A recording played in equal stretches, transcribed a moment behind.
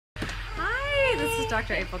This is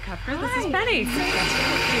Dr. April Kupfer. This is Benny.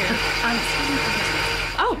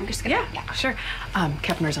 Oh, I'm just gonna, yeah, sure.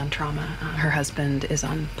 Kepner's on trauma. Her husband is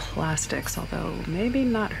on plastics, although maybe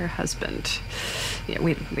not her husband. Yeah,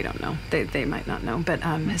 we don't know. They might not know, but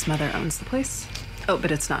his mother owns the place. Oh, but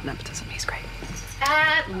it's not nepotism. He's great.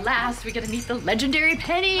 At last, we get to meet the legendary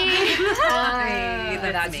Penny. Hey,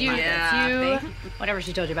 that's you. Yeah, that's you. Whatever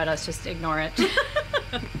she told you about us, just ignore it.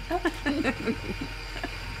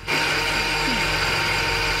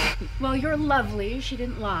 Well, you're lovely. She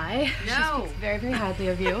didn't lie. No. She speaks very, very highly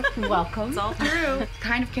of you. Welcome. It's all true.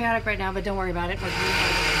 Kind of chaotic right now, but don't worry about it.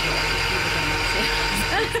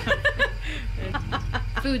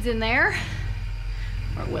 Food's in there,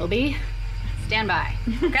 or will be. Stand by.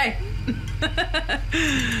 Okay.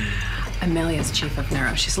 Amelia's chief of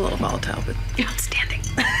neuro. She's a little volatile, but outstanding.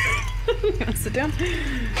 You want to sit down? Miss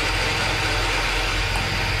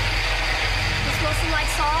Wilson like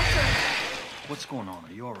salt or... What's going on?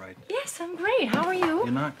 Are you all right? Yes, I'm great. How are you?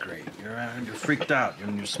 You're not great. You're freaked out.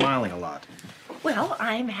 You're smiling a lot. Well,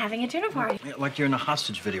 I'm having a dinner party. Like you're in a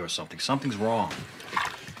hostage video or something. Something's wrong.